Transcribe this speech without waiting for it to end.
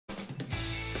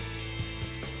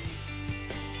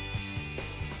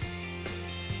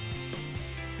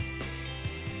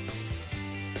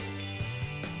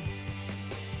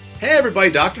Hey everybody,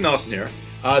 Dr. Nelson here.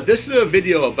 This is a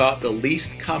video about the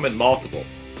least common multiple.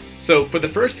 So for the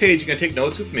first page, you're going to take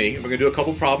notes with me, and we're going to do a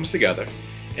couple problems together.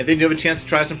 And then you have a chance to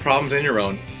try some problems on your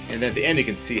own, and then at the end you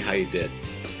can see how you did.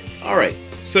 Alright,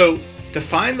 so to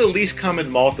find the least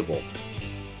common multiple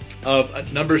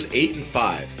of numbers 8 and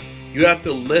 5, you have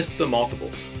to list the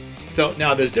multiples. So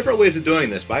now there's different ways of doing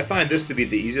this, but I find this to be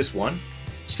the easiest one.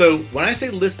 So when I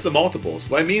say list the multiples,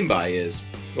 what I mean by is,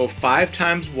 well, 5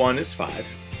 times 1 is 5.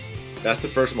 That's the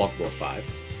first multiple of 5.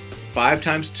 5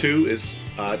 times 2 is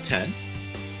 10.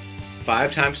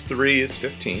 5 times 3 is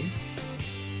 15.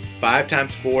 5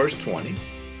 times 4 is 20.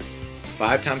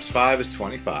 5 times 5 is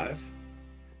 25.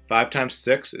 5 times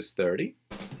 6 is 30.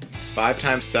 5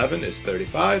 times 7 is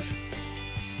 35.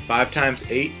 5 times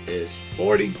 8 is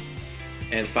 40.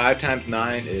 And 5 times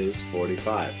 9 is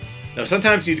 45. Now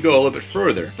sometimes you need to go a little bit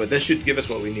further, but this should give us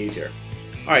what we need here.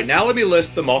 Alright, now let me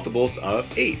list the multiples of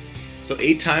 8. So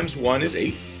 8 times 1 is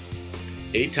 8.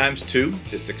 8 times 2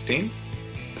 is 16.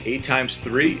 8 times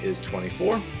 3 is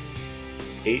 24.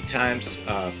 8 times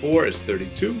 4 is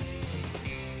 32.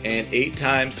 And 8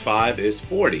 times 5 is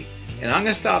 40. And I'm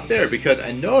going to stop there because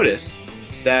I notice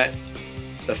that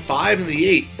the 5 and the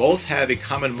 8 both have a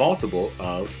common multiple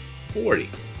of 40.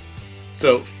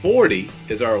 So 40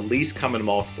 is our least common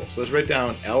multiple. So let's write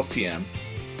down LCM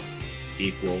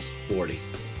equals 40.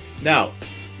 Now,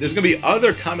 there's going to be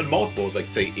other common multiples, like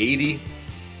say 80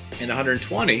 and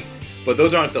 120, but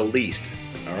those aren't the least.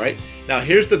 All right. Now,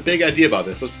 here's the big idea about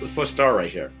this. Let's put a star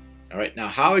right here. All right. Now,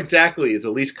 how exactly is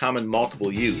the least common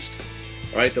multiple used?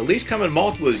 All right. The least common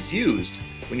multiple is used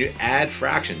when you add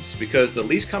fractions, because the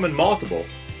least common multiple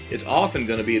is often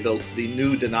going to be the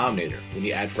new denominator when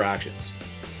you add fractions.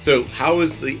 So, how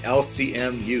is the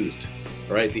LCM used?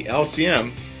 All right. The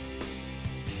LCM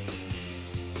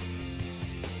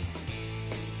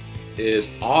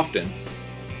is often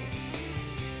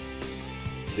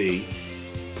the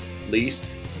least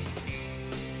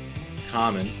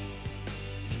common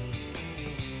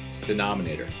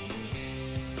denominator.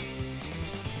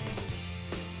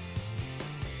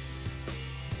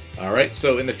 Alright,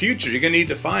 so in the future you're going to need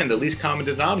to find the least common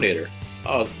denominator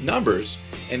of numbers,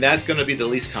 and that's going to be the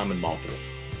least common multiple.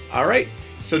 Alright,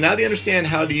 so now that you understand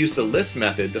how to use the list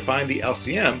method to find the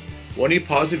LCM, why don't you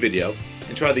pause the video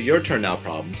and try the Your Turn Now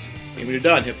problems. And when you're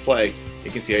done, hit play. You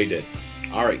can see how you did.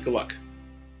 Alright, good luck.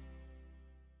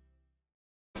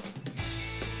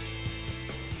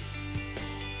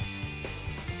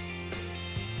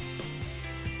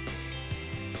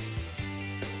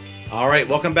 Alright,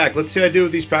 welcome back. Let's see how I do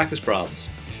with these practice problems.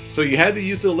 So you had to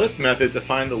use the list method to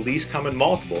find the least common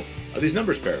multiple of these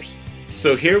numbers pairs.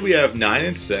 So here we have 9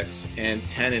 and 6 and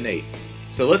 10 and 8.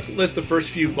 So let's list the first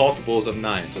few multiples of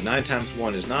 9. So 9 times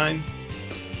 1 is 9.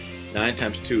 9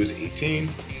 times 2 is 18.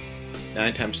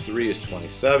 9 times 3 is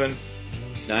 27.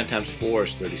 9 times 4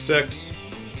 is 36.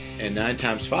 And 9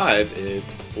 times 5 is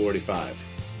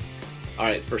 45.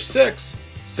 Alright, for 6,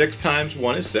 6 times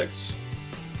 1 is 6.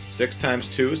 6 times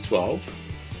 2 is 12.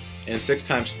 And 6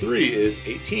 times 3 is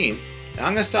 18. Now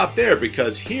I'm going to stop there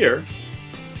because here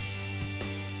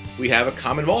we have a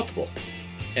common multiple.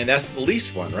 And that's the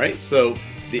least one, right? So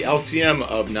the LCM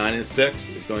of 9 and 6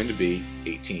 is going to be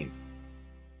 18.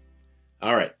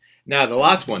 All right, now the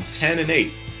last one, 10 and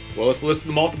 8. Well, let's list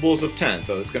the multiples of 10.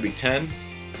 So it's going to be 10,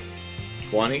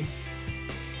 20,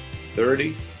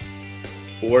 30,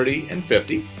 40, and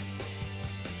 50.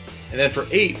 And then for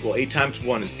 8, well, 8 times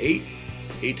 1 is 8.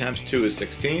 8 times 2 is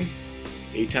 16.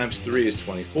 8 times 3 is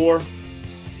 24.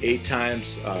 8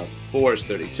 times 4 is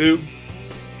 32.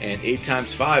 And 8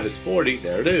 times 5 is 40.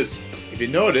 There it is. If you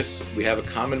notice, we have a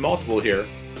common multiple here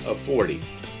of 40.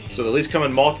 So the least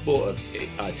common multiple of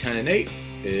 10 and 8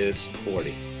 is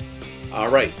 40. All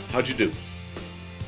right, how'd you do?